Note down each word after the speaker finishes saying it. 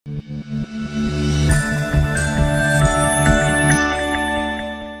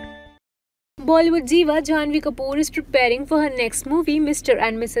Bollywood diva Janhvi Kapoor is preparing for her next movie, Mr.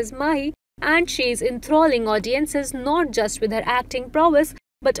 and Mrs. Mahi, and she is enthralling audiences not just with her acting prowess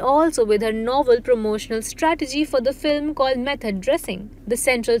but also with her novel promotional strategy for the film called Method Dressing. The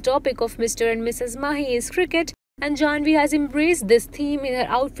central topic of Mr. and Mrs. Mahi is cricket, and Janhvi has embraced this theme in her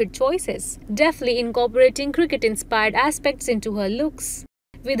outfit choices, deftly incorporating cricket-inspired aspects into her looks.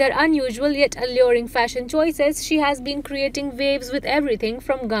 With her unusual yet alluring fashion choices, she has been creating waves with everything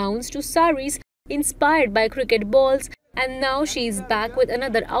from gowns to saris inspired by cricket balls, and now she is back with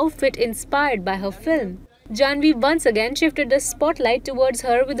another outfit inspired by her film. Janhvi once again shifted the spotlight towards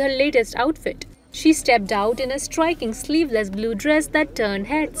her with her latest outfit. She stepped out in a striking sleeveless blue dress that turned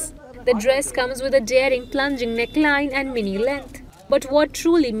heads. The dress comes with a daring plunging neckline and mini length. But what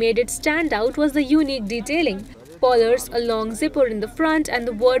truly made it stand out was the unique detailing. Collars, a long zipper in the front, and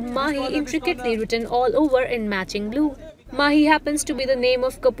the word Mahi intricately written all over in matching blue. Mahi happens to be the name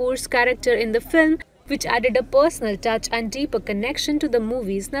of Kapoor's character in the film, which added a personal touch and deeper connection to the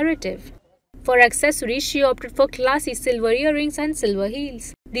movie's narrative. For accessories, she opted for classy silver earrings and silver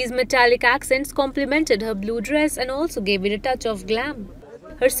heels. These metallic accents complemented her blue dress and also gave it a touch of glam.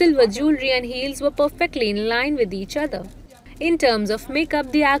 Her silver jewelry and heels were perfectly in line with each other. In terms of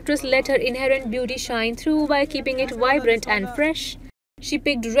makeup, the actress let her inherent beauty shine through by keeping it vibrant and fresh. She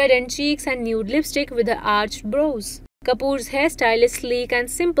picked reddened cheeks and nude lipstick with her arched brows. Kapoor's hairstyle is sleek and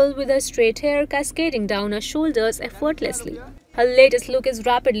simple, with her straight hair cascading down her shoulders effortlessly. Her latest look is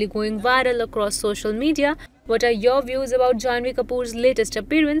rapidly going viral across social media. What are your views about Janhvi Kapoor's latest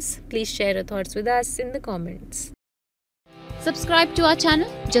appearance? Please share your thoughts with us in the comments. Subscribe to our channel.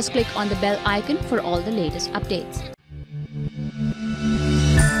 Just click on the bell icon for all the latest updates.